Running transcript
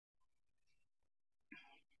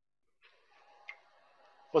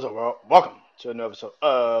What's up, world? Welcome to another episode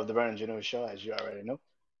of the Brandon Janu Show. As you already know,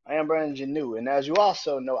 I am Brandon Janu, and as you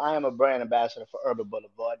also know, I am a brand ambassador for Urban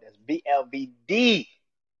Boulevard. That's BLVD.co.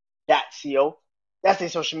 That's their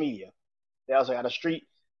social media. They also got a street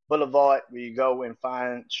boulevard where you go and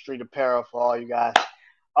find street apparel for all you guys.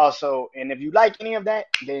 Also, and if you like any of that,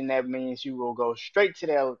 then that means you will go straight to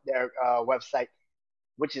their website,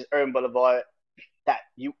 which is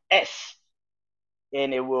urbanboulevard.us,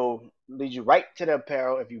 and it will lead you right to the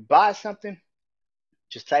apparel. If you buy something,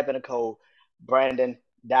 just type in the code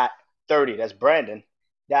Brandon.30. That's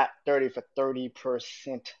Brandon.30 for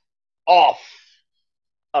 30% off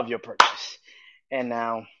of your purchase. And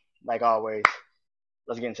now, like always,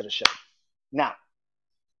 let's get into the show. Now,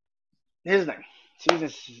 here's the thing. Season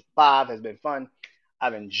 5 has been fun.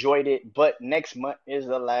 I've enjoyed it, but next month is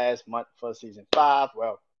the last month for season 5.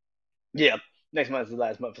 Well, yeah, next month is the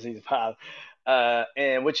last month for season 5.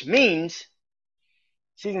 And which means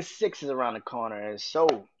season 6 is around the corner. And so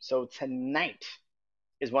tonight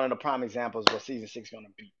is one of the prime examples of what season 6 is going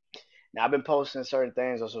to be. Now, I've been posting certain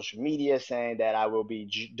things on social media saying that I will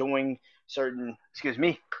be doing certain, excuse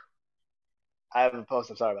me, I haven't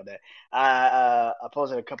posted, I'm sorry about that. I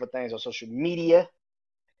posted a couple of things on social media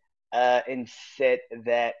and said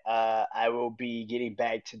that I will be getting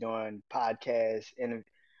back to doing podcast to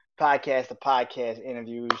podcast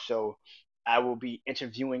interviews. So I will be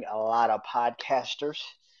interviewing a lot of podcasters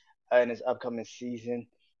in this upcoming season.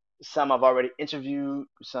 Some I've already interviewed,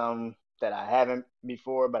 some that I haven't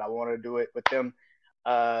before, but I want to do it with them.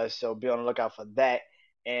 So be on the lookout for that.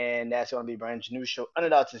 And that's going to be Brandon's new show,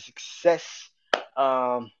 Underdog to Success.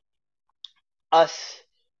 Um, Us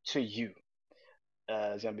to You.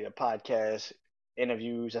 It's going to be a podcast,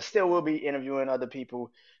 interviews. I still will be interviewing other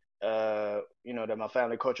people. That my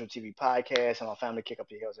family cultural TV podcast and my family kick up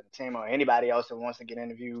the hills entertainment or anybody else that wants to get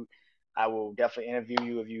interviewed. I will definitely interview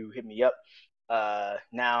you if you hit me up.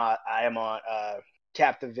 Now I am on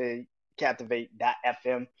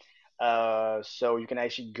Captivate.fm. So you can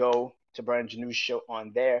actually go to Brandon's new show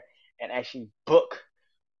on there and actually book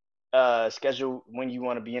schedule when you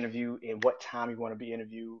want to be interviewed and what time you want to be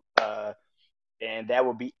interviewed. And that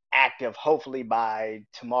will be active hopefully by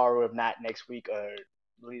tomorrow, if not next week, or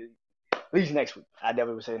at least next week. I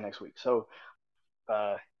definitely would say next week.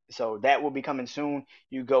 Uh, so that will be coming soon.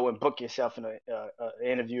 You go and book yourself in a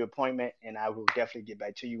interview appointment, and I will definitely get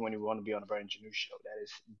back to you when you want to be on the Brandon Janu show. That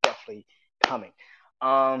is definitely coming.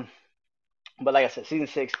 Um, but like I said, season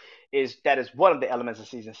 6 is one of the elements of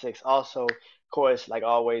season 6. Also, of course, like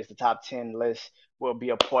always, the top 10 list will be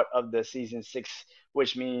a part of the season 6,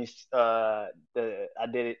 which means I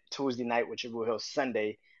did it Tuesday night, which will Hill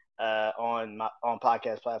Sunday on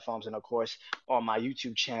podcast platforms, and of course on my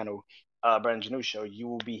YouTube channel, Brandon Janu Show. You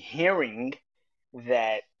will be hearing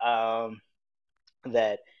that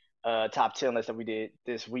that top 10 list that we did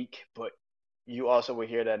this week, but you also will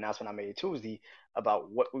hear the announcement I made Tuesday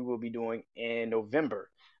about what we will be doing in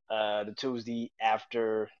November. The Tuesday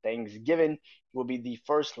after Thanksgiving will be the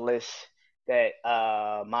first list that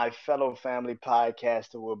my fellow family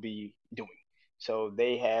podcaster will be doing. So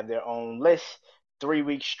they have their own list. 3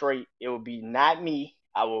 weeks straight, it will be not me.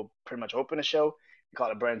 I will pretty much open the show. We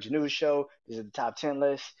call it Brandon News Show. This is the top 10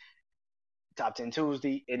 list, top 10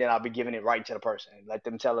 Tuesday, and then I'll be giving it right to the person. Let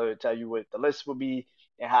them tell you what the list will be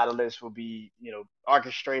and how the list will be,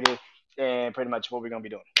 orchestrated and pretty much what we're gonna be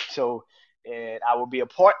doing. So, and I will be a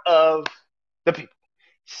part of the people.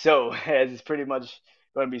 So, as it's pretty much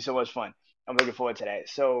going to be so much fun. I'm looking forward to that.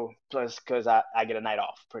 So, plus because I get a night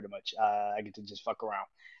off, pretty much. I get to just fuck around.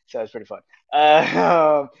 So it's pretty fun. And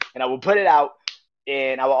I will put it out,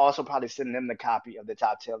 and I will also probably send them the copy of the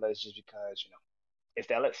top 10 list just because it's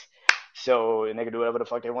their list. So and they can do whatever the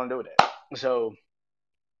fuck they want to do with it. So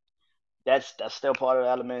that's still part of the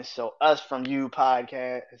element. So us from you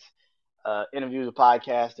podcast, interviews with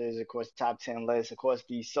podcasters, of course, the top 10 list, of course,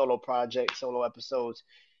 the solo project, solo episodes,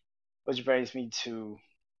 which brings me to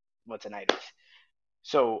what tonight is.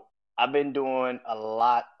 So I've been doing a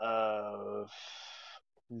lot of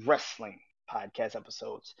wrestling podcast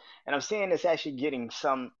episodes, and I'm seeing it's actually getting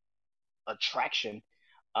some attraction.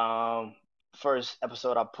 Um, First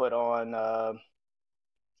episode I put on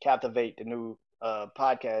Captivate, the new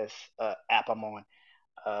podcast app I'm on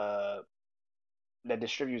uh, that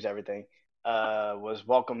distributes everything, was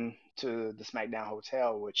Welcome to the SmackDown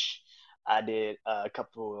Hotel, which I did a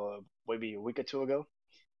couple of maybe a week or two ago,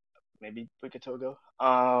 maybe a week or two ago.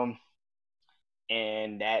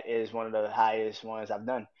 And that is one of the highest ones I've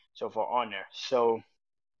done so far on there. So,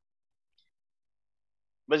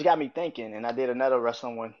 but it got me thinking, and I did another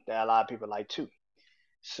wrestling one that a lot of people like too.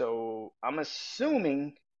 So I'm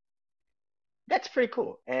assuming that's pretty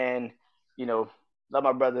cool. And you know, love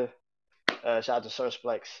my brother. Shout out to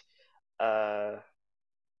Sursplex. Uh,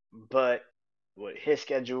 but with his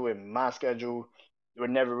schedule and my schedule, we're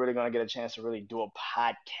never really gonna get a chance to really do a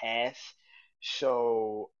podcast.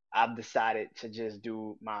 So I've decided to just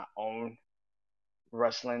do my own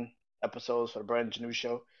wrestling episodes for the Brandon Janu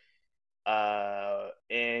show.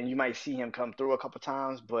 And you might see him come through a couple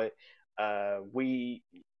times, but we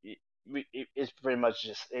it's pretty much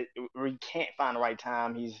just we can't find the right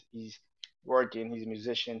time. He's working. He's a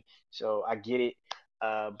musician, so I get it.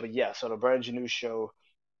 But yeah, so the Brandon Janu show.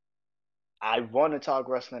 I want to talk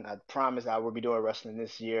wrestling. I promise I will be doing wrestling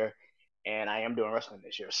this year, and I am doing wrestling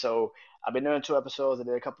this year. So I've been doing 2 episodes. I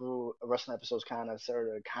did a couple of wrestling episodes, kind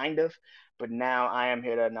of. But now I am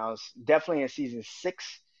here to announce, definitely in season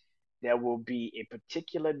 6, there will be a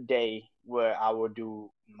particular day where I will do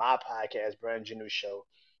my podcast, Brandon Janu Show,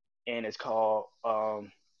 and it's called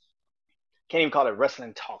can't even call it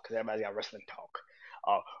wrestling talk because everybody's got wrestling talk,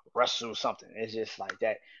 wrestle something. It's just like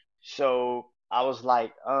that. So I was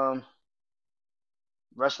like,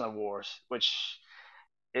 wrestling wars, which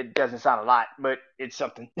it doesn't sound a lot, but it's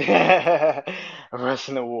something.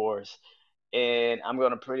 Wrestling wars, and I'm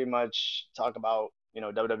gonna pretty much talk about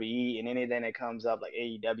WWE and anything that comes up like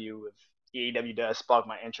AEW. If AEW does spark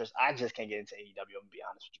my interest, I just can't get into AEW. I'm gonna be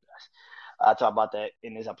honest with you guys. I'll talk about that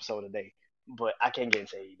in this episode today, but I can't get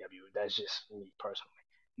into AEW. That's just me personally.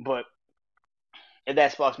 But if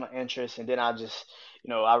that sparks my interest, and then I just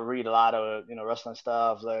I read a lot of wrestling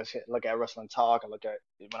stuff. Look at wrestling talk. I look at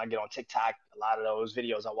when I get on TikTok. A lot of those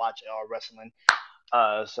videos I watch are wrestling.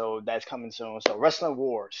 So that's coming soon. So Wrestling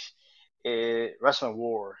Wars, Wrestling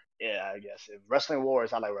War. Yeah, I guess if Wrestling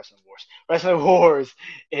Wars. I like Wrestling Wars. Wrestling Wars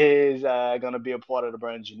is gonna be a part of the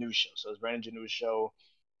Brandon Janu show. So it's Brandon Janu show,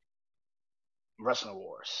 Wrestling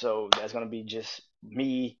Wars. So that's gonna be just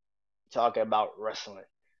me talking about wrestling,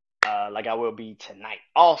 like I will be tonight.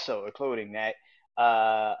 Also, including that,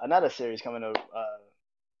 another series coming to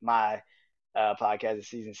my podcast in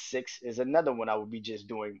season 6 is another one I will be just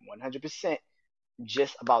doing 100%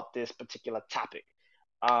 just about this particular topic,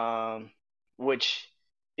 um, which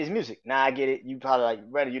is music. Now I get it. You probably like,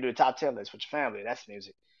 rather you do the top 10 list with your family. That's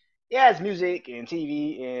music. Yeah, it's music and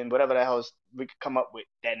TV and whatever the hell we could come up with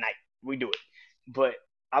that night. We do it. But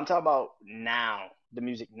I'm talking about now, the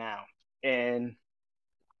music now. And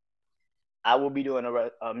I will be doing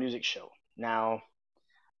a music show. Now,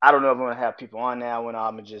 I don't know if I'm going to have people on now when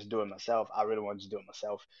I'm going to just do it myself. I really want to just do it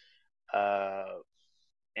myself. Uh,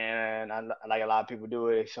 and like a lot of people do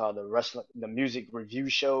it. It's called the music review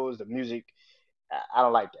shows, the music. I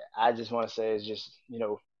don't like that. I just want to say it's just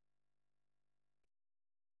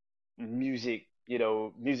music,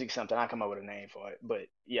 music something. I come up with a name for it, but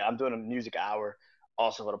yeah, I'm doing a music hour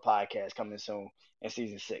also for the podcast coming soon in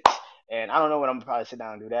season 6. And I don't know when I'm gonna probably sit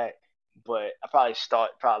down and do that, but I probably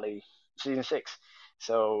start probably season 6.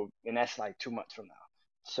 So and that's like 2 months from now.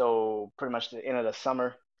 So pretty much the end of the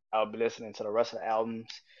summer, I'll be listening to the rest of the albums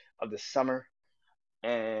of the summer,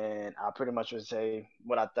 and I pretty much would say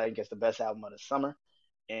what I think is the best album of the summer,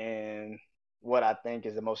 and what I think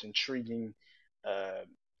is the most intriguing uh,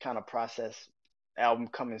 kind of process album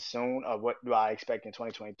coming soon, or what do I expect in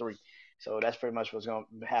 2023. So that's pretty much what's going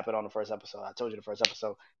to happen on the first episode. I told you the first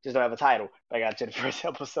episode just don't have a title, but I got to the first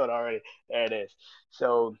episode already. There it is.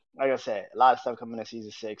 So like I said, a lot of stuff coming in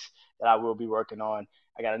season 6 that I will be working on.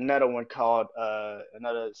 I got another one called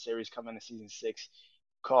another series coming in season 6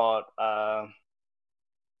 called called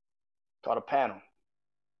a panel.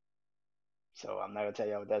 So I'm not gonna tell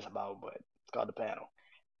you what that's about, but it's called the panel.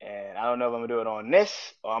 And I don't know if I'm gonna do it on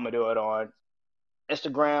this or I'm gonna do it on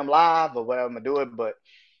Instagram Live or whatever I'm gonna do it, but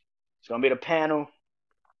it's gonna be the panel,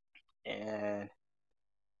 and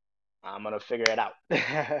I'm gonna figure it out.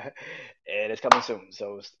 And it's coming soon,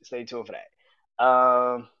 so stay tuned for that.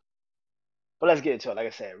 But let's get into it. Like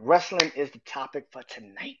I said, wrestling is the topic for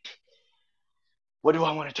tonight. What do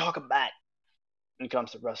I want to talk about when it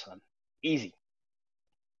comes to wrestling? Easy.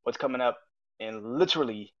 What's coming up in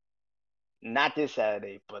literally not this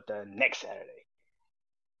Saturday, but the next Saturday,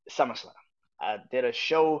 SummerSlam. I did a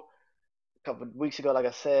show a couple of weeks ago. Like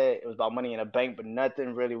I said, it was about Money in the Bank, but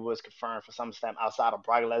nothing really was confirmed for SummerSlam outside of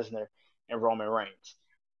Brock Lesnar and Roman Reigns.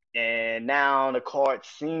 And now the card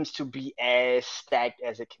seems to be as stacked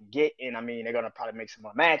as it can get. And I mean, they're gonna probably make some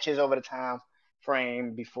more matches over the time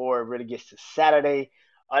frame before it really gets to Saturday.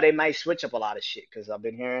 Or they might switch up a lot of shit because I've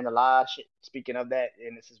been hearing a lot of shit. Speaking of that,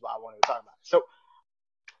 and this is why I wanted to talk about it. So,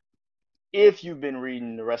 if you've been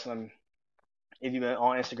reading the wrestling, if you've been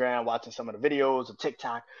on Instagram watching some of the videos, or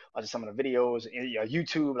TikTok watching some of the videos, and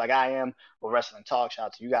YouTube like I am, or Wrestling Talk, shout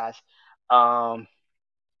out to you guys. Um,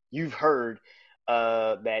 you've heard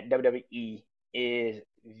that WWE is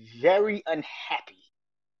very unhappy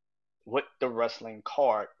with the wrestling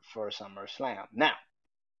card for SummerSlam. Now,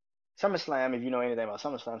 SummerSlam, if you know anything about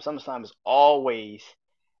SummerSlam, SummerSlam is always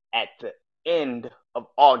at the end of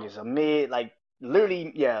August, a mid, like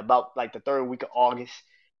literally, yeah, about like the third week of August.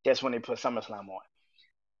 That's when they put SummerSlam on.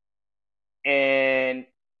 And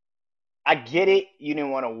I get it. You didn't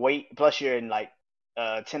want to wait. Plus, you're in like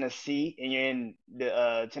Tennessee, and you're in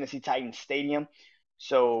the Tennessee Titans Stadium,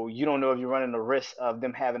 so you don't know if you're running the risk of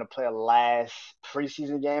them having to play a last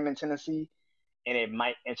preseason game in Tennessee, and it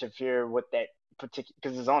might interfere with that particular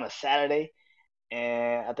because it's on a Saturday.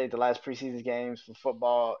 And I think the last preseason games for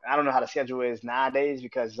football, I don't know how the schedule is nowadays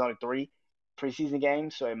because it's only three preseason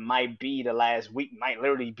games, so it might be the last week, might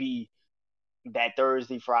literally be that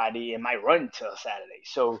Thursday, Friday, and might run till Saturday.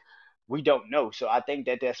 So we don't know. So I think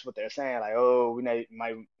that that's what there saying. Like, oh, we might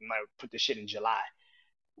put the shit in July,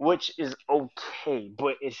 which is okay,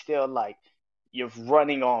 but it's still like you're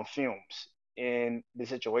running on fumes in the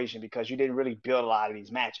situation because you didn't really build a lot of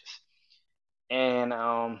these matches. And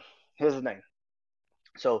here's the thing.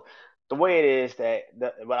 So the way it is that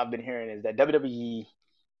what I've been hearing is that WWE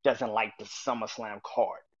doesn't like the SummerSlam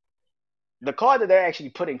card. The card that they're actually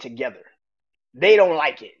putting together, they don't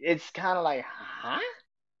like it. It's kind of like, huh?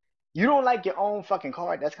 You don't like your own fucking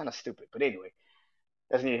card? That's kind of stupid. But anyway,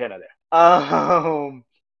 that's neither here nor there.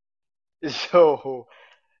 So,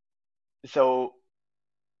 so,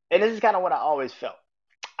 and this is kind of what I always felt.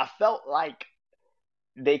 I felt like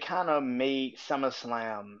they kind of made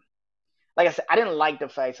SummerSlam. Like I said, I didn't like the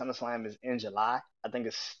fact SummerSlam is in July. I think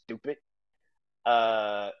it's stupid.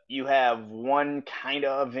 You have one kind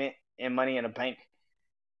of event in Money in the Bank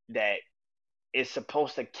that is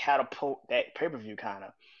supposed to catapult that pay per view kind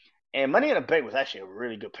of. And Money in the Bank was actually a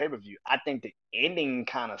really good pay per view. I think the ending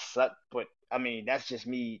kind of sucked, but I mean that's just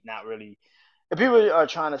me not really. If people are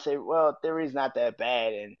trying to say, well, Theory's not that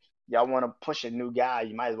bad, and y'all want to push a new guy,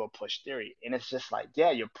 you might as well push Theory. And it's just like,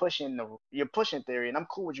 yeah, you're pushing Theory, and I'm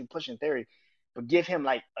cool with you pushing Theory, but give him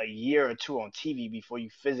like a year or two on TV before you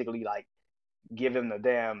physically like give him the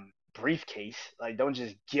damn briefcase. Like, don't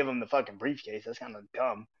just give him the fucking briefcase. That's kind of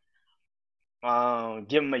dumb.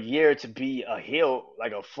 Give him a year to be a heel,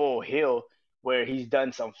 like a full heel, where he's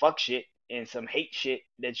done some fuck shit and some hate shit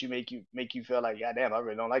that you feel like, goddamn, I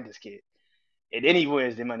really don't like this kid. And then he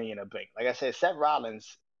wins the Money in the Bank. Like I said,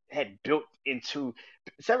 had built into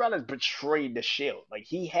Seth Rollins betrayed the Shield. Like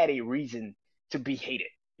he had a reason to be hated.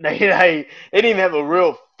 Like, they didn't even have a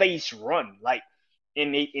real face run. Like,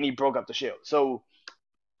 and he broke up the Shield. So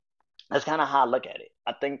that's kind of how I look at it.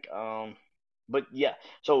 I think, but yeah.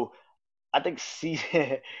 So I think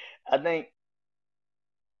season, I think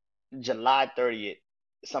July 30th,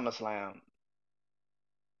 SummerSlam,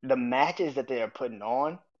 the matches that they are putting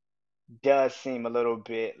on does seem a little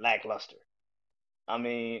bit lackluster. I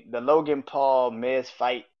mean, the Logan Paul Miz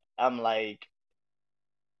fight, I'm like,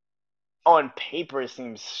 on paper it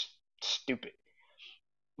seems stupid,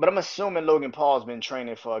 but I'm assuming Logan Paul's been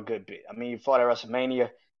training for a good bit. I mean, he fought at WrestleMania,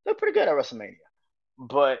 they're pretty good at WrestleMania,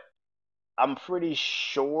 but I'm pretty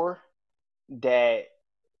sure that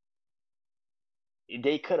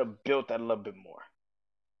they could have built that a little bit more.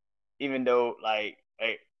 Even though, like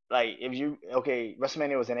if you okay,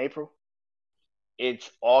 WrestleMania was in April.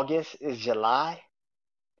 It's August. It's July.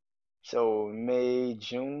 So May,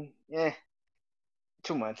 June. Yeah,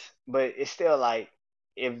 2 months. But it's still like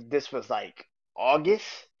if this was like August,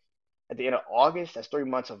 at the end of August, that's 3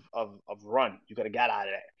 months of run you could have got out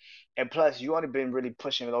of that. And plus, you only been really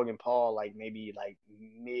pushing Logan Paul like maybe like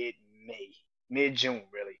mid May, mid June,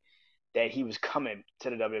 really, that he was coming to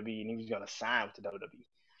the WWE and he was gonna sign with the WWE.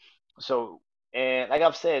 So, and like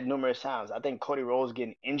I've said numerous times, I think Cody Rhodes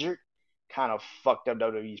getting injured kind of fucked up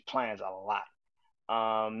WWE's plans a lot.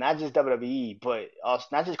 Not just WWE, but also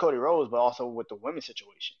not just Cody Rhodes, but also with the women's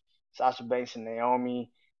situation. Sasha Banks and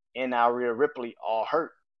Naomi and now Rhea Ripley all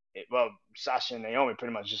hurt. Well, Sasha and Naomi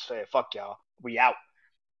pretty much just said, "Fuck y'all, we out."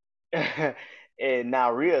 And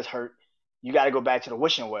now Rhea's hurt. You got to go back to the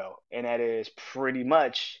wishing well, and that is pretty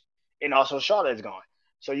much. And also Charlotte's gone,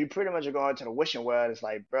 so you pretty much are going to the wishing well. And it's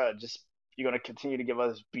like, bro, just you're gonna continue to give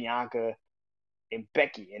us Bianca and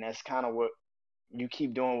Becky, and that's kind of what you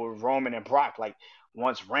keep doing with Roman and Brock. Like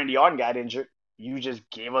once Randy Orton got injured, you just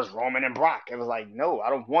gave us Roman and Brock. It was like, no, I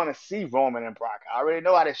don't want to see Roman and Brock. I already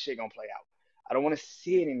know how this shit gonna play out. I don't want to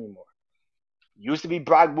see it anymore. Used to be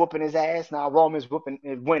Brock whooping his ass. Now Roman's whooping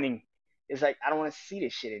winning. It's like I don't want to see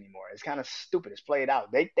this shit anymore. It's kind of stupid. It's played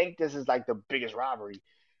out. They think this is like the biggest rivalry,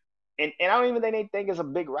 and I don't even think they think it's a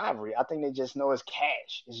big rivalry. I think they just know it's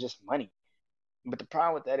cash. It's just money. But the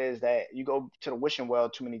problem with that is that you go to the wishing well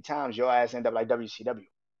too many times, your ass end up like WCW.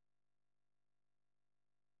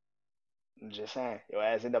 I'm just saying, your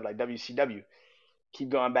ass end up like WCW. Keep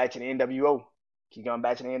going back to the NWO. Keep going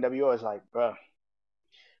back to the NWO. It's like, bro,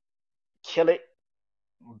 kill it,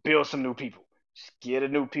 build some new people. Just give the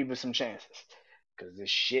new people some chances. Because this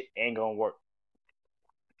shit ain't gonna work.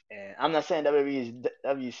 And I'm not saying WWE is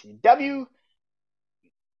WCW,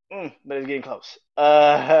 but it's getting close.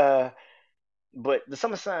 But the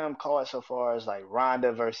SummerSlam card so far is like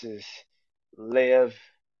Ronda versus Liv.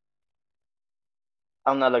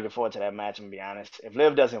 I'm not looking forward to that match. I'm gonna be honest. If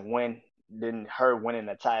Liv doesn't win, then her winning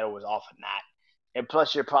the title was off a knot. And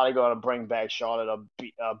plus, you're probably gonna bring back Charlotte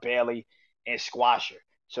or Bayley and squash her.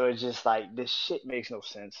 So it's just like this shit makes no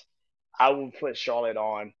sense. I would put Charlotte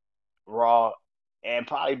on Raw and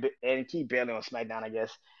probably and keep Bayley on SmackDown, I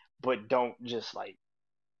guess. But don't just like.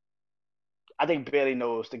 I think Bayley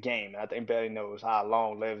knows the game. I think Bayley knows how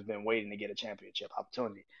long Liv's been waiting to get a championship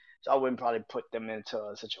opportunity. So I wouldn't probably put them into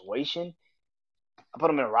a situation. I put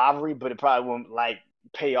them in a rivalry, but it probably wouldn't like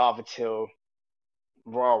pay off until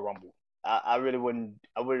Royal Rumble. I really wouldn't.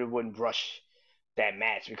 I really wouldn't rush that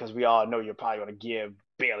match because we all know you're probably gonna give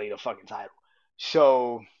Bayley the fucking title.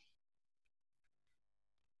 So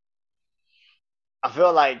I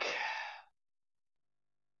feel like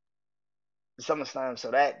SummerSlam.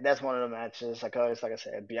 So that's one of the matches. Like it's like I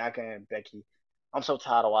said, Bianca and Becky. I'm so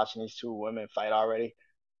tired of watching these two women fight already.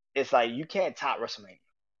 It's like you can't top WrestleMania.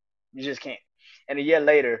 You just can't. And a year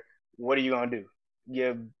later, what are you gonna do?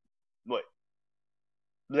 Give what?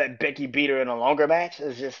 Let Becky beat her in a longer match?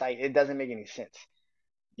 It's just like it doesn't make any sense.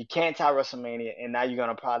 You can't tie WrestleMania, and now you're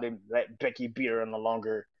gonna probably let Becky beat her in a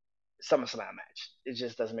longer SummerSlam match. It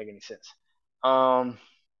just doesn't make any sense. Um,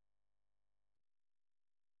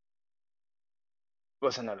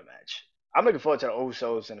 what's another match? I'm looking forward to the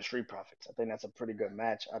Usos and the Street Profits. I think that's a pretty good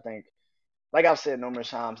match. I think, like I've said numerous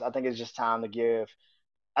times, I think it's just time to give.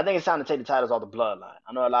 I think it's time to take the titles off the Bloodline.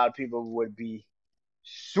 I know a lot of people would be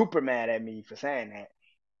super mad at me for saying that,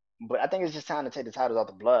 but I think it's just time to take the titles off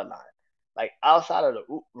the Bloodline. Like outside of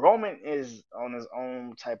the Roman is on his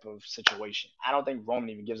own type of situation. I don't think Roman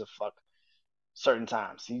even gives a fuck certain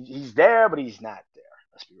times. He's there, but he's not there.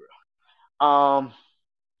 Let's be real.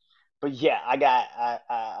 But yeah,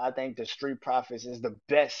 I think the Street Profits is the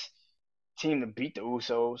best team to beat the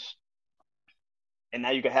Usos, and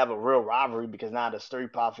now you can have a real rivalry because now the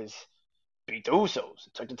Street Profits beat the Usos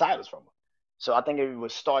and took the titles from them. So I think it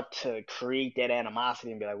would start to create that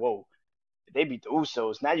animosity and be like, whoa, if they beat the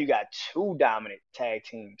Usos. Now you got two dominant tag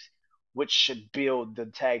teams, which should build the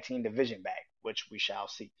tag team division back, which we shall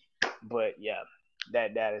see. But yeah,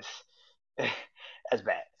 that is that's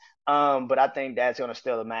bad. But I think that's gonna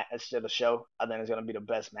still a match, still a show. I think it's gonna be the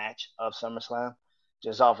best match of SummerSlam,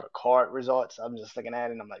 just off of the card results. I'm just looking at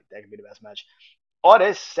it, and I'm like, that could be the best match. Or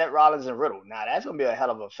this Seth Rollins and Riddle. Now that's gonna be a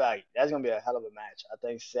hell of a fight. That's gonna be a hell of a match. I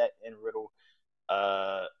think Seth and Riddle.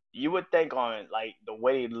 You would think on like the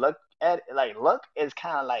way they look at it, like look is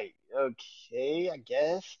kind of like okay, I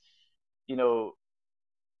guess. You know,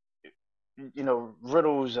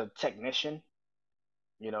 Riddle's a technician,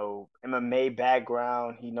 MMA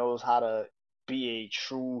background. He knows how to be a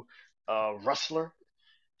true wrestler.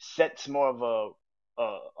 Seth's more of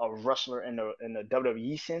a wrestler in the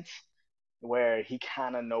WWE sense, where he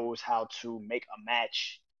kind of knows how to make a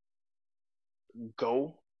match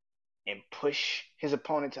go and push his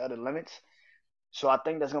opponent to other limits. So I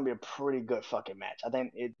think that's gonna be a pretty good fucking match. I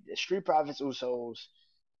think Street Profits, Usos,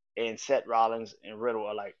 and Seth Rollins and Riddle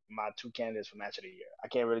are like my two candidates for match of the year. I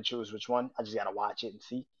can't really choose which one. I just gotta watch it and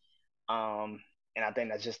see. And I think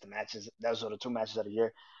that's just the matches. Those are the two matches of the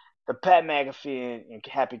year. The Pat McAfee and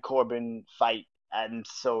Happy Corbin fight, and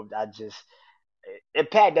so I just if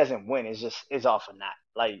Pat doesn't win, it's off or not.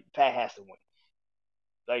 Like Pat has to win.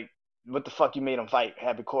 Like what the fuck you made him fight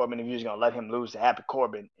Happy Corbin if you're just gonna let him lose to Happy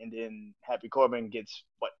Corbin and then Happy Corbin gets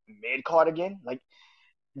what mid card again? Like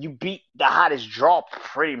you beat the hottest draw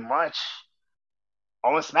pretty much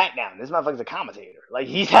on SmackDown. This motherfucker's a commentator. Like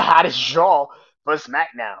he's the hottest draw for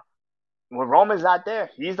SmackDown. When Roman's not there,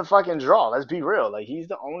 he's the fucking draw. Let's be real. Like he's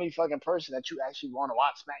the only fucking person that you actually want to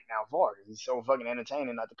watch SmackDown for. He's so fucking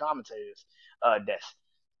entertaining at the commentators desk.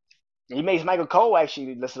 He makes Michael Cole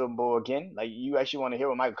actually listenable again. Like you actually want to hear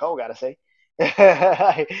what Michael Cole got to say.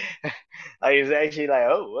 like he's actually like,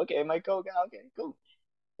 oh, okay, Michael Cole, okay, cool.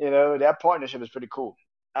 That partnership is pretty cool.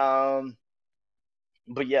 Um,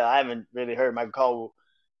 but yeah, I haven't really heard Michael Cole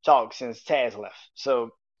talk since Taz left.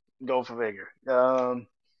 So go for figure.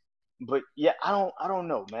 But yeah, I don't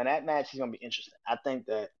know, man. That match is gonna be interesting. I think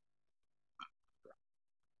that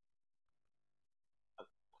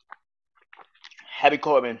Happy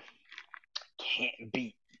Corbin can't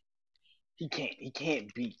beat. He can't. He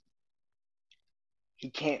can't beat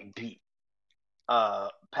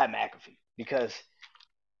Pat McAfee because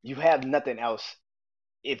you have nothing else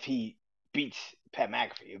if he beats Pat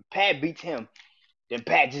McAfee. If Pat beats him, then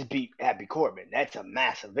Pat just beat Happy Corbin. That's a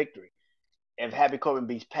massive victory. If Happy Corbin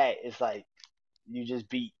beats Pat, it's like you just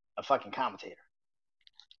beat a fucking commentator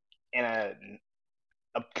and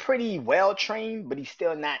a pretty well trained, but he's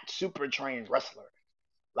still not super trained wrestler.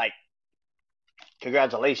 Like,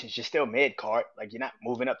 congratulations, you're still mid card. Like, you're not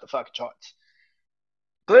moving up the fucking charts.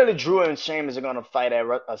 Clearly, Drew and Sheamus are gonna fight at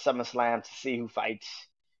SummerSlam to see who fights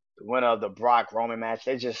the winner of the Brock Roman match.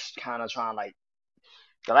 They're just kind of trying like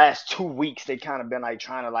the last 2 weeks they kind of been like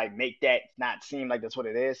trying to like make that not seem like that's what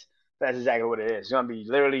it is. But that's exactly what it is. It's gonna be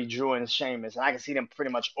literally Drew and Sheamus, and I can see them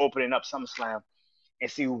pretty much opening up SummerSlam and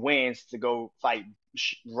see who wins to go fight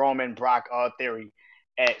Roman, Brock, or Theory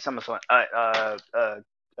at SummerSlam.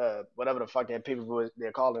 Whatever the fuck that people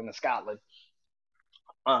they're called in Scotland.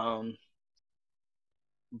 Um,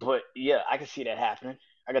 but yeah, I can see that happening.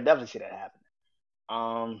 I can definitely see that happening.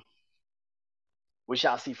 Um, we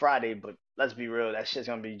shall see Friday, but let's be real, that shit's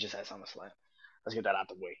gonna be just at SummerSlam. Let's get that out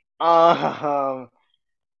the way.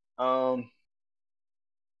 Um,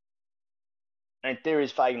 and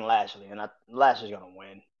Theory's fighting Lashley, and Lashley's gonna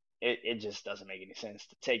win. It just doesn't make any sense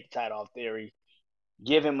to take the title off Theory,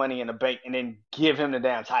 give him money in the bank, and then give him the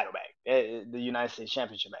damn title back, the United States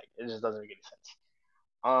Championship back. It just doesn't make any sense.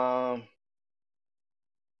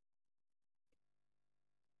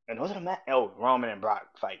 And those are the match. Oh, Roman and Brock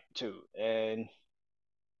fight too, and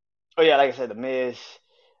oh yeah, like I said, the Miz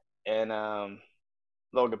and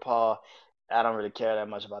Logan Paul. I don't really care that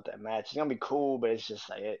much about that match. It's gonna be cool, but it's just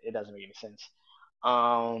like it doesn't make any sense.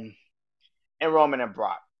 Um, and Roman and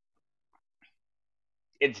Brock,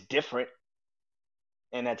 it's different,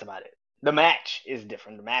 and that's about it. The match is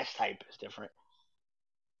different. The match type is different,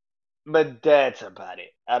 but that's about it.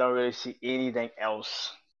 I don't really see anything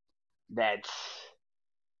else that's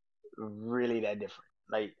really that different.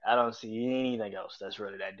 Like I don't see anything else that's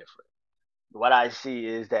really that different. What I see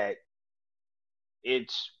is that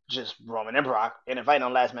it's just Roman and Brock in a fight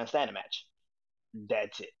on last man standing match.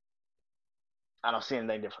 That's it. I don't see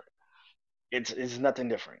anything different. It's nothing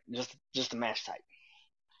different. Just a match type.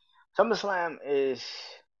 SummerSlam is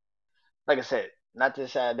like I said, not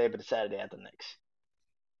this Saturday, but the Saturday after next.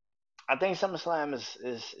 I think SummerSlam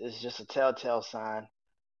is just a telltale sign.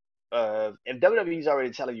 If WWE is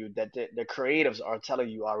already telling you that the creatives are telling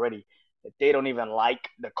you already that they don't even like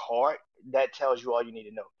the card, that tells you all you need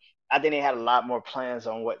to know. I think they had a lot more plans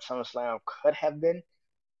on what SummerSlam could have been.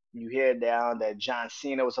 You hear down that John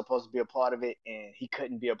Cena was supposed to be a part of it, and he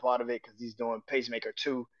couldn't be a part of it because he's doing Pacemaker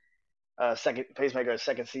 2, second Pacemaker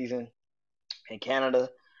second season in Canada.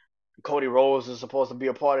 Cody Rhodes is supposed to be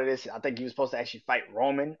a part of this. I think he was supposed to actually fight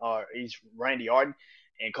Roman or he's Randy Orton,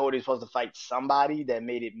 and Cody's supposed to fight somebody that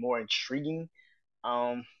made it more intriguing.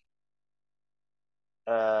 Um,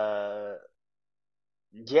 uh,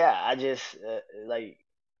 yeah, I just like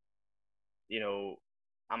you know,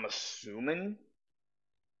 I'm assuming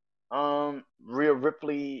Rhea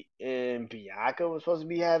Ripley and Bianca was supposed to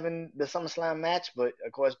be having the SummerSlam match, but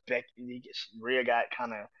of course Rhea got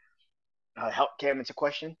kind of her health came into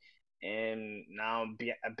question, and now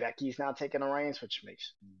Becky's now taking the reins, which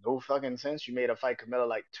makes no fucking sense. You made her fight Camilla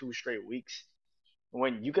like 2 straight weeks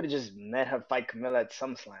when you could have just met her fight Camilla at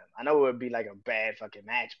SummerSlam. I know it would be like a bad fucking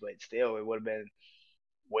match, but still, it would have been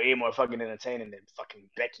way more fucking entertaining than fucking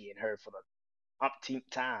Becky and her for the umpteenth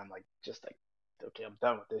time. Like, just like, okay, I'm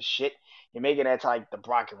done with this shit. You're making that like the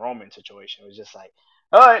Brock and Roman situation. It was just like,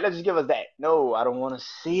 all right, let's just give us that. No, I don't want to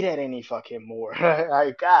see that any fucking more.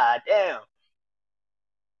 Like, god damn.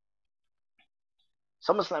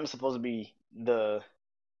 SummerSlam is supposed to be the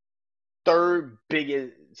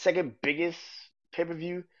second biggest pay per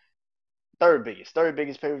view, third biggest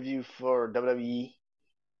pay per view for WWE.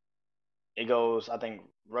 It goes, I think,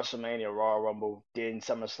 WrestleMania, Royal Rumble, then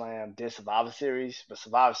SummerSlam, then Survivor Series, but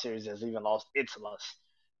Survivor Series has even lost its lust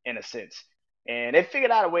in a sense. And they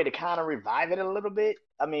figured out a way to kind of revive it a little bit.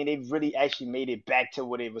 I mean, they really actually made it back to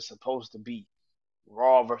what it was supposed to be,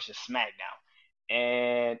 Raw versus SmackDown.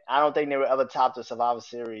 And I don't think they were ever top the Survivor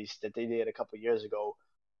Series that they did a couple years ago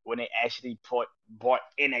when they actually brought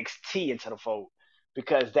NXT into the fold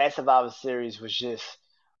because that Survivor Series was just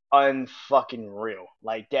unfucking real.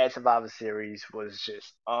 Like that Survivor Series was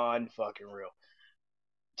just unfucking real.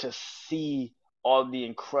 To see all the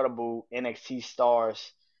incredible NXT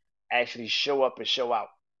stars actually show up and show out.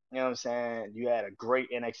 You know what I'm saying? You had a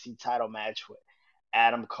great NXT title match with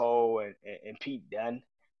Adam Cole and Pete Dunne.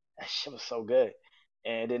 That shit was so good.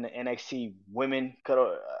 and then the NXT women cut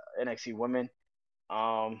NXT women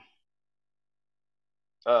um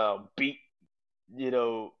beat you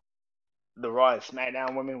know the Raw and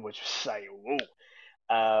SmackDown women, which was like whoa.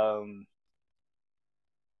 Um,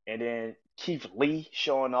 and then Keith Lee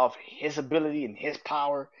showing off his ability and his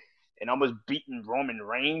power, and almost beating Roman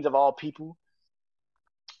Reigns of all people.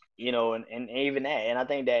 And even that, and I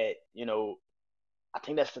think that I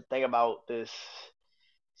think that's the thing about this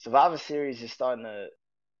Survivor Series is starting to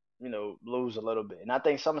lose a little bit, and I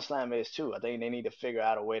think SummerSlam is too. I think they need to figure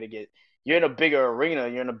out a way to get you're in a bigger arena,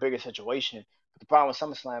 you're in a bigger situation. But the problem with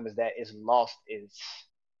SummerSlam is that it's lost its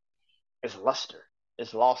luster.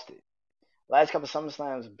 It's lost it. Last couple of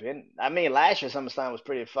SummerSlams been. I mean, last year SummerSlam was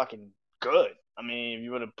pretty fucking good. I mean, if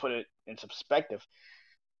you were to put it into perspective,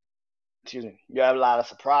 excuse me, you have a lot of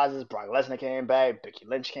surprises. Brock Lesnar came back, Becky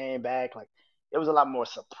Lynch came back. Like, it was a lot more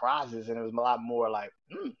surprises, and it was a lot more like,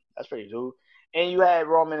 that's pretty cool. And you had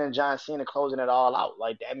Roman and John Cena closing it all out.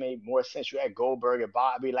 Like, that made more sense. You had Goldberg and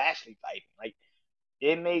Bobby Lashley fighting. Like,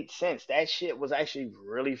 it made sense. That shit was actually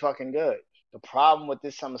really fucking good. The problem with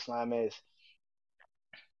this SummerSlam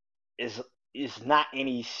is is not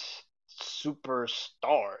any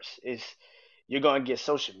superstars. It's you're gonna get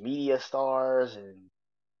social media stars and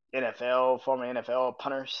NFL former NFL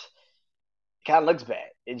punters. It kind of looks bad.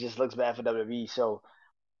 It just looks bad for WWE. So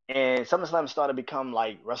and SummerSlam started to become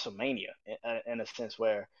like WrestleMania in a sense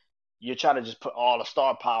where you're trying to just put all the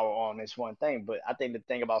star power on this one thing. But I think the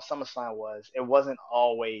thing about SummerSlam was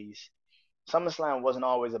SummerSlam wasn't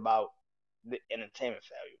always about the entertainment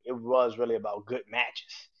value. It was really about good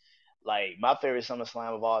matches. Like my favorite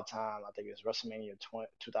SummerSlam of all time, I think it's WrestleMania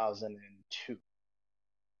 2002.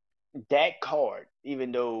 That card,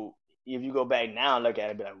 even though if you go back now and look at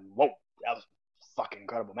it, be like, whoa, that was fucking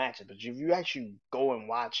incredible matches. But if you actually go and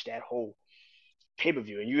watch that whole pay per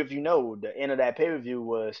view, and if you know, the end of that pay per view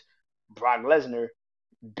was Brock Lesnar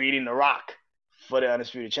beating The Rock for the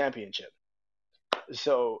Undisputed Championship.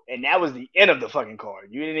 So, and that was the end of the fucking card.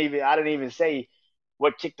 I didn't even say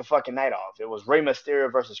what kicked the fucking night off. It was Rey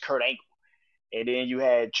Mysterio versus Kurt Angle. And then you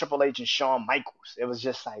had Triple H and Shawn Michaels. It was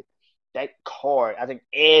just like that card. I think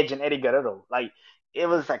Edge and Eddie Guerrero. Like it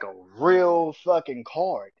was like a real fucking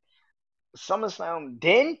card. SummerSlam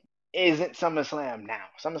then isn't SummerSlam now.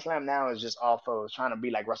 SummerSlam now is just off of trying to be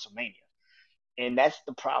like WrestleMania, and that's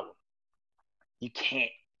the problem. You can't.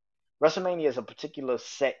 WrestleMania is a particular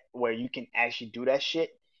set where you can actually do that shit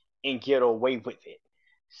and get away with it.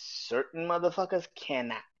 Certain motherfuckers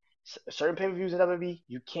cannot. Certain pay per views in WWE,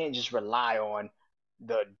 you can't just rely on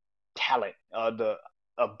the talent or the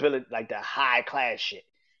ability, like the high class shit.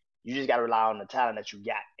 You just gotta rely on the talent that you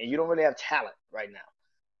got, and you don't really have talent right now.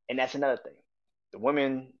 And that's another thing. The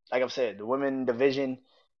women, like I've said, the women division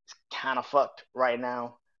is kind of fucked right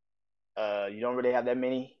now. You don't really have that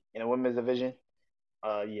many in the women's division.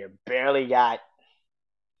 You barely got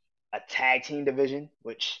a tag team division,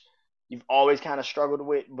 which you've always kind of struggled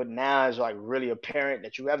with, but now it's like really apparent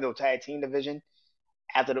that you have no tag team division.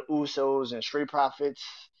 After the Usos and Street Profits,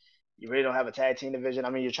 you really don't have a tag team division. I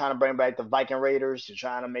mean, you're trying to bring back the Viking Raiders, you're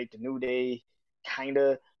trying to make the New Day,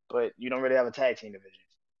 kinda, but you don't really have a tag team division.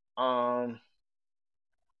 Um,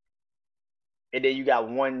 and then you got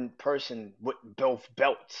one person with both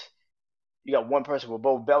belts. You got one person with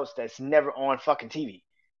both belts that's never on fucking TV.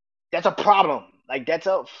 That's a problem. Like that's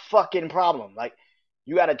a fucking problem. Like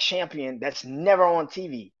you got a champion that's never on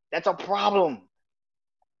TV. That's a problem.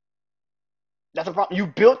 That's a problem. You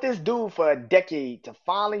built this dude for a decade to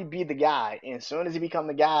finally be the guy, and as soon as he become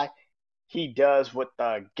the guy, he does what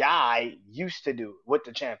the guy used to do with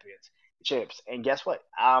the champs. And guess what?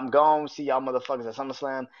 I'm going to see y'all motherfuckers at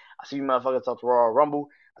SummerSlam. I see you motherfuckers at the Royal Rumble.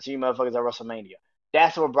 I see you motherfuckers at WrestleMania.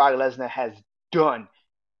 That's what Brock Lesnar has done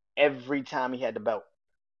every time he had the belt.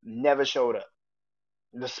 Never showed up.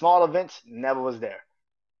 The small events never was there.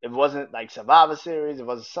 It wasn't like Survivor Series. It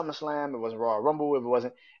wasn't SummerSlam. It wasn't Royal Rumble. It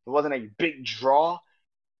wasn't a big draw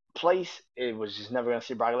place. It was just never gonna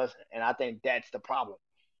see Brock Lesnar, and I think that's the problem.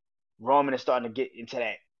 Roman is starting to get into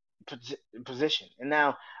that position, and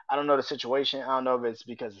now I don't know the situation. I don't know if it's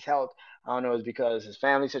because his health. I don't know if it's because his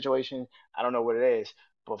family situation. I don't know what it is.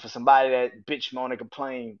 But for somebody that bitch moan and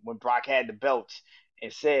complain when Brock had the belts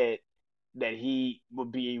and said that he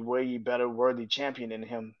would be a way better worthy champion than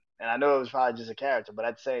him. And I know it was probably just a character, but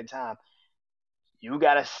at the same time, you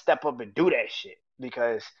gotta step up and do that shit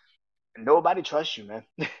because nobody trusts you, man.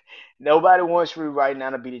 Nobody wants you right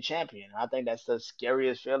now to be the champion. I think that's the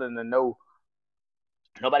scariest feeling to know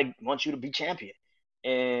nobody wants you to be champion.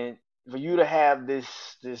 And for you to have this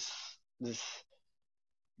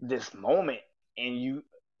this moment and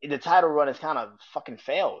the title run is kind of fucking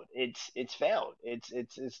failed. It's failed.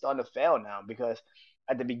 It's starting to fail now because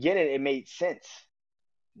at the beginning it made sense.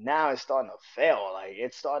 Now it's starting to fail. Like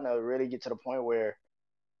it's starting to really get to the point where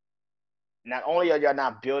not only are y'all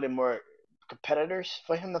not building more competitors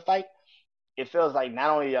for him to fight, it feels like not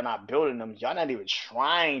only y'all not building them, y'all not even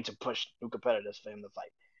trying to push new competitors for him to fight.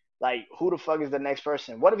 Like who the fuck is the next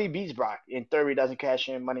person? What if he beats Brock in theory doesn't cash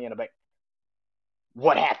in Money in the Bank?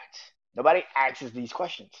 What happens? Nobody asks these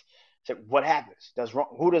questions. So what happens?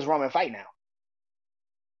 Who does Roman fight now?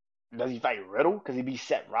 Does he fight Riddle because he beat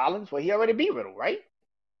Seth Rollins? Well, he already beat Riddle, right?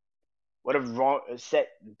 What if Seth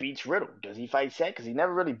beats Riddle? Does he fight Seth? Because he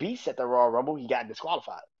never really beat Seth at Royal Rumble. He got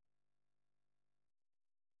disqualified.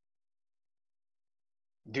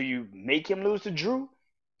 Do you make him lose to Drew?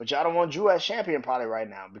 But y'all don't want Drew as champion probably right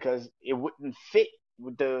now because it wouldn't fit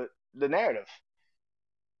with the narrative.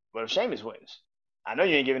 But if Sheamus wins, I know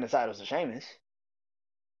you ain't giving the titles to Sheamus,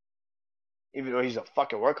 even though he's a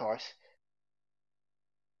fucking workhorse.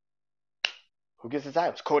 Who gets the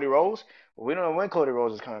titles? Cody Rhodes? Well, we don't know when Cody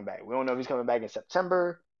Rhodes is coming back. We don't know if he's coming back in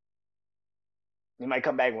September. He might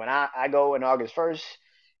come back when I go in August 1st.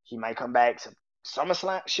 He might come back some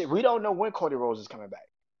SummerSlam. Shit, we don't know when Cody Rhodes is coming back.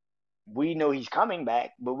 We know he's coming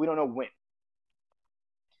back, but we don't know when.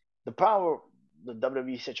 The problem with the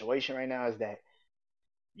WWE situation right now is that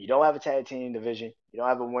you don't have a tag team division, you don't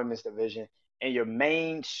have a women's division, and your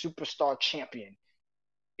main superstar champion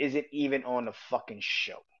isn't even on the fucking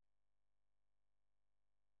show.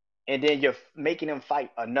 And then you're making him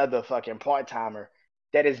fight another fucking part timer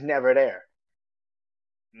that is never there.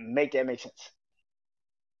 Make that make sense.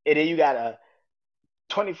 And then you got a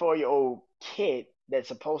 24-year-old kid that's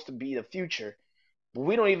supposed to be the future, but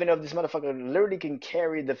we don't even know if this motherfucker literally can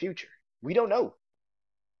carry the future. We don't know.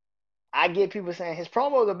 I get people saying his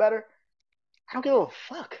promos are better. I don't give a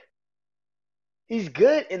fuck. He's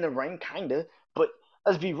good in the ring, kinda, but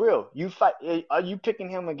let's be real. You fight. Are you picking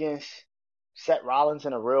him against Seth Rollins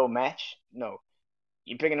in a real match? No.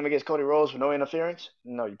 You picking him against Cody Rhodes with no interference?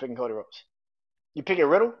 No, you're picking Cody Rhodes. You picking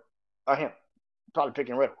Riddle or him? Probably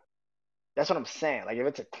picking Riddle. That's what I'm saying. Like if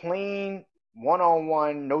it's a clean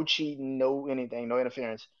one-on-one, no cheating, no anything, no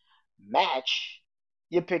interference match,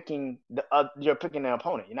 you're picking the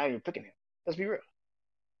opponent. You're not even picking him. Let's be real.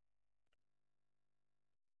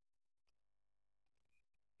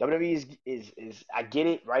 WWE is I get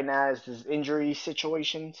it right now. It's this injury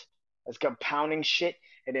situations. It's compounding shit.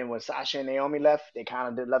 And then when Sasha and Naomi left, they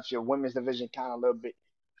kind of left your women's division kind of a little bit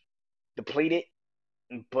depleted.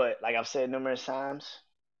 But like I've said numerous times,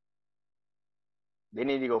 they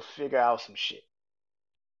need to go figure out some shit.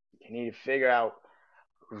 They need to figure out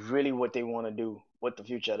really what they want to do, what the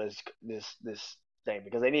future of this thing,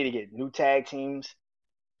 because they need to get new tag teams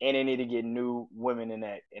and they need to get new women in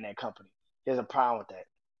that company. There's a problem with that.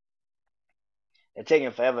 They're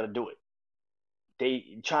taking forever to do it.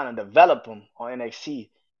 They trying to develop them on NXT,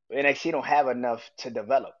 but NXT don't have enough to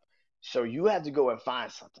develop. So you have to go and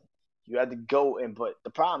find something. You have to go and but the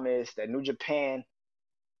problem is that New Japan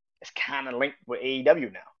is kind of linked with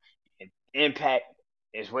AEW now. And Impact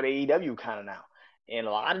is with AEW kind of now. And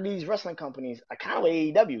a lot of these wrestling companies are kind of with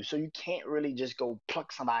AEW, so you can't really just go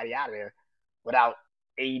pluck somebody out of there without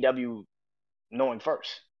AEW knowing first.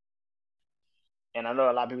 And I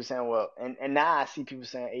know a lot of people saying, well, and now I see people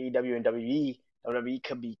saying AEW and WWE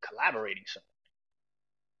could be collaborating soon.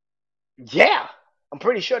 Yeah, I'm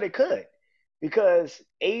pretty sure they could because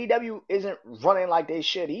AEW isn't running like they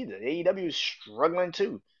should either. AEW is struggling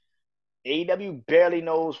too. AEW barely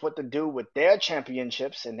knows what to do with their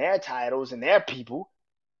championships and their titles and their people.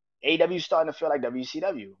 AEW is starting to feel like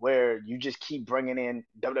WCW, where you just keep bringing in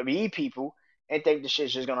WWE people and think the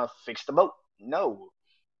shit's just gonna fix the boat. No,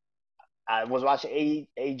 I was watching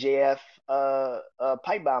AJF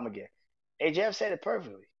pipe bomb again. AJF said it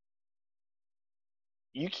perfectly.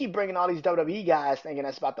 You keep bringing all these WWE guys thinking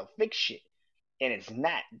that's about to fix shit, and it's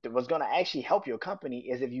not. What's gonna actually help your company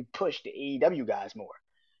is if you push the AEW guys more.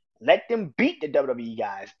 Let them beat the WWE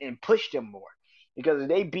guys and push them more. Because if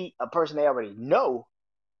they beat a person they already know,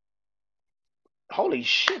 holy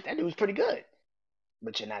shit, that dude's pretty good.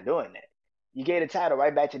 But you're not doing that. You gave the title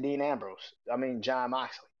right back to Dean Ambrose. I mean, John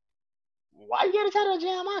Moxley. Why you gave the title to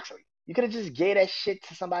John Moxley? You could have just gave that shit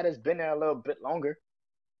to somebody that's been there a little bit longer.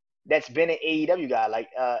 That's been an AEW guy, like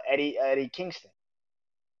Eddie Kingston.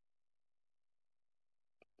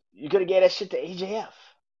 You could have gave that shit to AJF,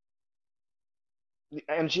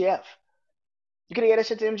 MGF. You could have gave that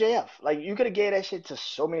shit to MJF. Like you could have gave that shit to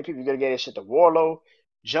so many people. You could have gave that shit to Warlow,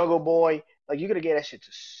 Jungle Boy. Like you could have gave that shit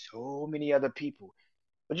to so many other people.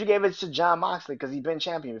 But you gave it to John Moxley because he's been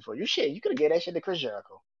champion before. You could have gave that shit to Chris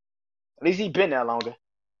Jericho. At least he's been there longer.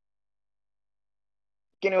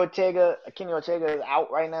 Kenny Ortega is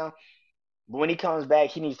out right now. But when he comes back,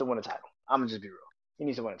 he needs to win a title. I'm gonna just be real. He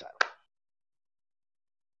needs to win a title.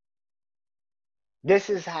 This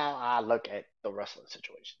is how I look at the wrestling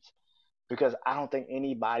situations because I don't think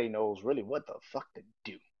anybody knows really what the fuck to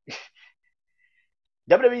do.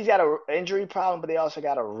 WWE's got an injury problem, but they also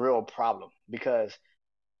got a real problem because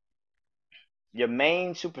your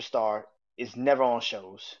main superstar is never on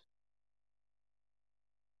shows.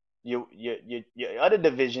 Your other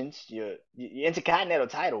divisions, your Intercontinental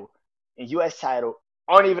title and U.S. title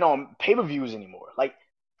aren't even on pay per views anymore. Like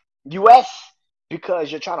U.S.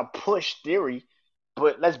 because you're trying to push Theory,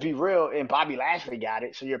 but let's be real, and Bobby Lashley got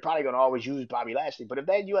it, so you're probably gonna always use Bobby Lashley. But if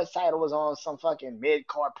that U.S. title was on some fucking mid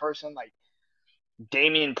card person like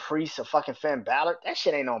Damian Priest or fucking Finn Balor, that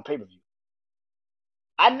shit ain't on pay per view.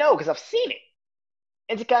 I know because I've seen it.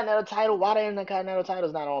 Intercontinental title, why the Intercontinental title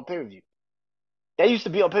is not on pay per view? That used to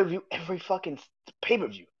be on pay per view every fucking pay per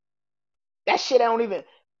view. That shit I don't even.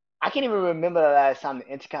 I can't even remember the last time the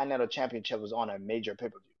Intercontinental Championship was on a major pay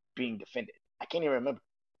per view being defended. I can't even remember.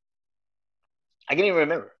 I can't even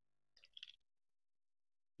remember.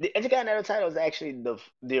 The Intercontinental title is actually the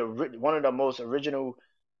one of the most original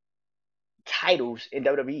titles in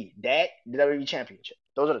WWE. That the WWE Championship.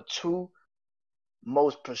 Those are the two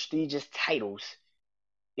most prestigious titles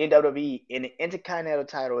in WWE, and the Intercontinental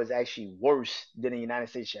title is actually worse than the United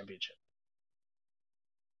States Championship.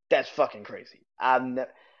 That's fucking crazy.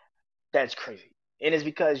 That's crazy, and it's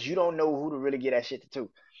because you don't know who to really get that shit to.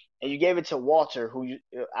 And you gave it to Walter, who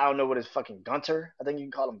I don't know what is fucking Gunter. I think you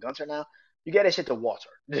can call him Gunter now. You get that shit to Walter.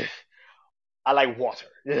 I like Walter.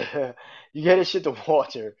 You get that shit to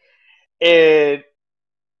Walter, and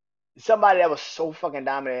somebody that was so fucking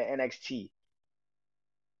dominant in NXT.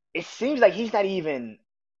 It seems like he's not even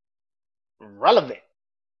relevant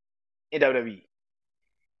in WWE.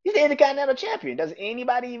 He's the Intercontinental Champion. Does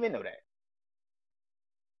anybody even know that?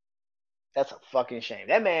 That's a fucking shame.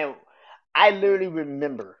 That man, I literally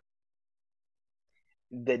remember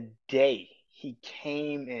the day he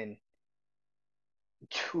came in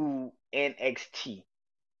to NXT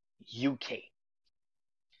UK.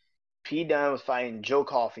 P Dunne was fighting Joe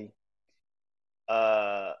Coffey.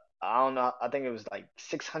 I don't know. I think it was like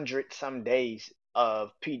 600 some days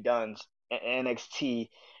of P Dunne's NXT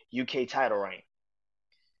UK title reign.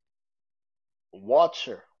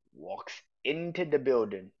 Walter walks into the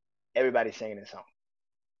building. Everybody's singing his song.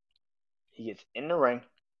 He gets in the ring,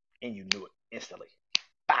 and you knew it instantly.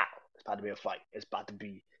 Bow! It's about to be a fight. It's about to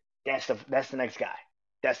be. That's the next guy.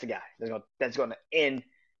 That's the guy that's gonna end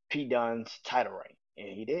P Dunne's title reign,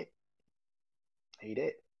 and he did. He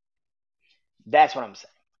did. That's what I'm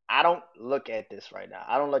saying. I don't look at this right now.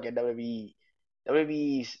 I don't look at WWE.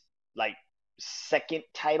 WWE's like second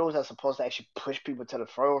titles that's supposed to actually push people to the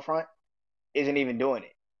forefront isn't even doing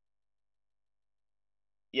it.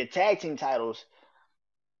 Your tag team titles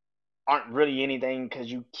aren't really anything because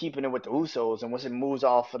you keeping it with the Usos, and once it moves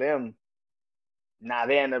off for them, now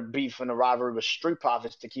they're in a beef and a rivalry with Street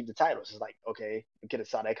Profits to keep the titles. It's like, okay, we could have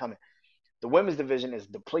saw that coming. The women's division is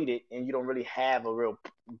depleted, and you don't really have a real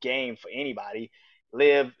game for anybody.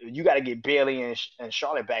 Liv, you got to get Bayley and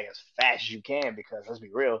Charlotte back as fast as you can because let's be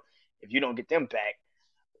real, if you don't get them back,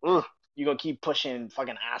 ugh, you're gonna keep pushing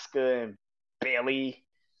fucking Asuka and Bayley,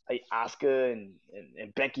 like Asuka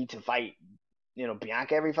and Becky to fight,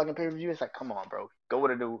 Bianca every fucking pay per view. It's like, come on, bro,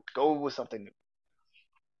 go with something new.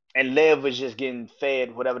 And Liv was just getting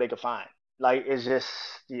fed whatever they could find. Like it's just,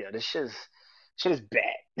 yeah, this shit is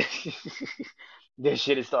bad. This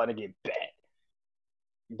shit is starting to get bad.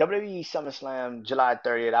 WWE SummerSlam July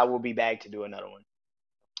 30th. I will be back to do another one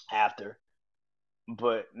after.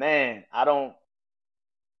 But man, I don't.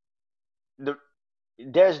 The,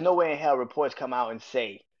 there's no way in hell reports come out and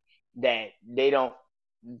say that they don't.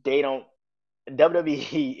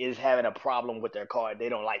 WWE is having a problem with their card. They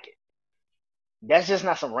don't like it. That's just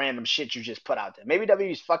not some random shit you just put out there. Maybe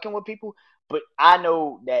WWE is fucking with people, but I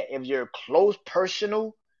know that if you're close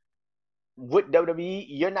personal with WWE,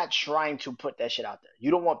 you're not trying to put that shit out there. You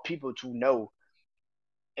don't want people to know,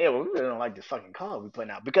 hey, well, we really don't like this fucking card we putting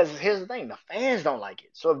out. Because here's the thing, the fans don't like it.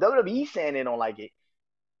 So if WWE saying they don't like it,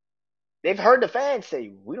 they've heard the fans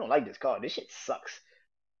say, we don't like this card. This shit sucks.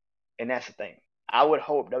 And that's the thing. I would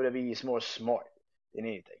hope WWE is more smart than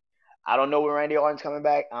anything. I don't know when Randy Orton's coming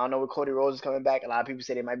back. I don't know when Cody Rhodes is coming back. A lot of people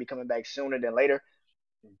say they might be coming back sooner than later.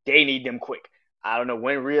 They need them quick. I don't know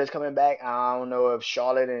when Rhea's coming back. I don't know if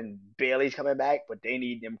Charlotte and Bayley's coming back, but they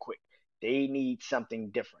need them quick. They need something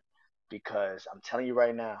different because I'm telling you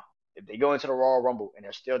right now, if they go into the Royal Rumble and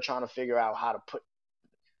they're still trying to figure out how to put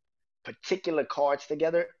particular cards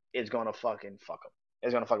together, it's gonna fucking fuck them.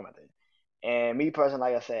 It's gonna fuck them. And me personally,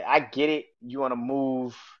 like I said, I get it. You want to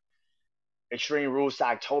move Extreme Rules to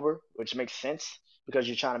October, which makes sense because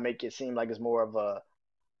you're trying to make it seem like it's more of a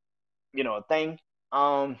a thing.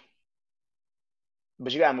 Um,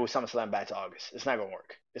 but you gotta move SummerSlam back to August. It's not gonna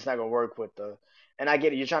work. It's not gonna work with the. And I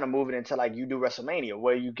get it. You're trying to move it into like you do WrestleMania,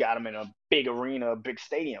 where you got them in a big arena, a big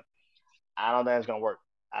stadium. I don't think it's gonna work.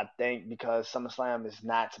 I think because SummerSlam is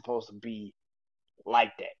not supposed to be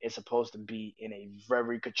like that. It's supposed to be in a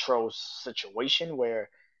very controlled situation where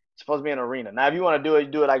it's supposed to be an arena. Now, if you want to do it,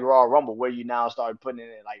 you do it like Royal Rumble, where you now start putting it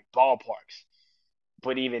in like ballparks.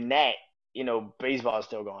 But even that, baseball is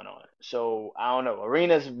still going on. So I don't know.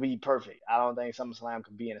 Arenas would be perfect. I don't think SummerSlam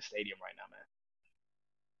could be in a stadium right now, man.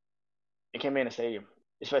 It can't be in a stadium,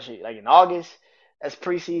 especially like in August. That's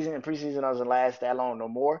preseason, and preseason doesn't last that long no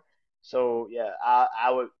more. So yeah,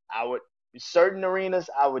 I would certain arenas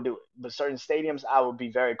I would do it, but certain stadiums I would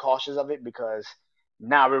be very cautious of it because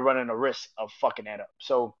now we're running a risk of fucking that up.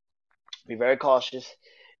 So be very cautious,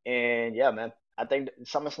 and yeah, man, I think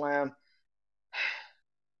SummerSlam.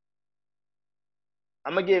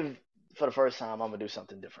 I'm gonna give for the first time. I'm gonna do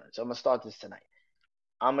something different. So I'm gonna start this tonight.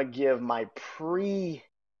 I'm gonna give my pre-show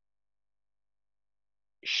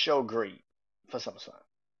grade for SummerSlam.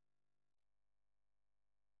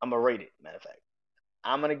 I'm gonna rate it. Matter of fact.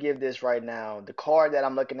 I'm gonna give this right now. The card that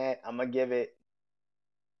I'm looking at, I'm gonna give it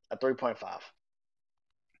a 3.5.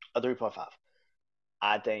 A 3.5.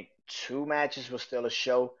 I think two matches will still a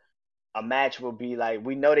show. A match will be like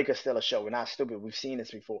we know they could still a show. We're not stupid. We've seen this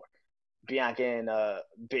before. Bianca and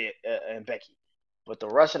and Becky. But the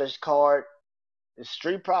rest of this card, the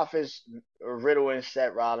Street Profits, Riddle and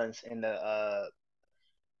Seth Rollins, and the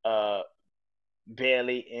uh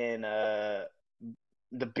Bailey and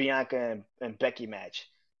the Bianca and Becky match.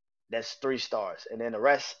 That's 3 stars, and then the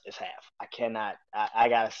rest is half. I cannot. I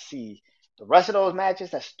gotta see the rest of those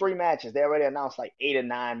matches. That's 3 matches. They already announced like 8 or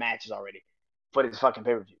 9 matches already for this fucking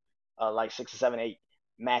pay per view. Like 6 or 7, 8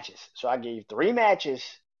 matches. So I gave 3 matches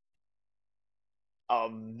a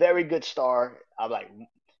very good star. I'm like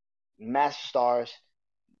master stars.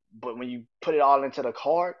 But when you put it all into the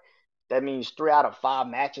card, that means 3 out of 5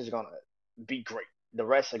 matches are gonna be great. The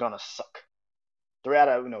rest are gonna suck. 3 out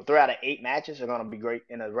of 8 matches are gonna be great,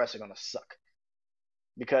 and the rest are gonna suck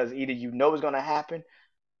because either it's gonna happen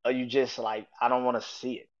or you just like I don't want to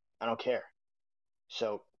see it. I don't care.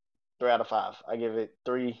 So 3 out of 5. I give it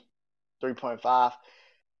 3.5.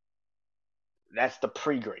 That's the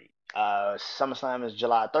pre-grade. SummerSlam is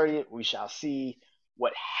July 30th. We shall see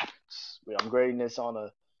what happens. I'm grading this on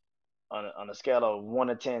a scale of 1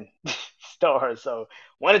 to 10 stars. So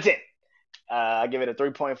 1 to 10. I give it a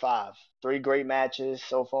 3.5. 3 great matches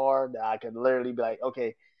so far that I could literally be like,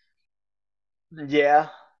 okay, yeah,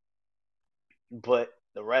 but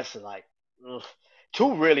the rest is like ugh.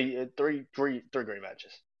 Two really three great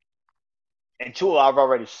matches, and two I've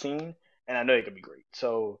already seen, and I know it could be great.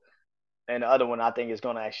 So, and the other one I think is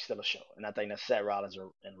going to actually still a show, and I think that's Seth Rollins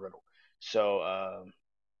and Riddle. So,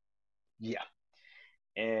 yeah,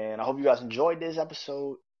 and I hope you guys enjoyed this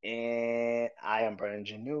episode. And I am Brandon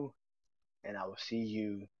Janu, and I will see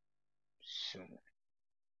you soon.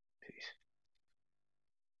 Peace.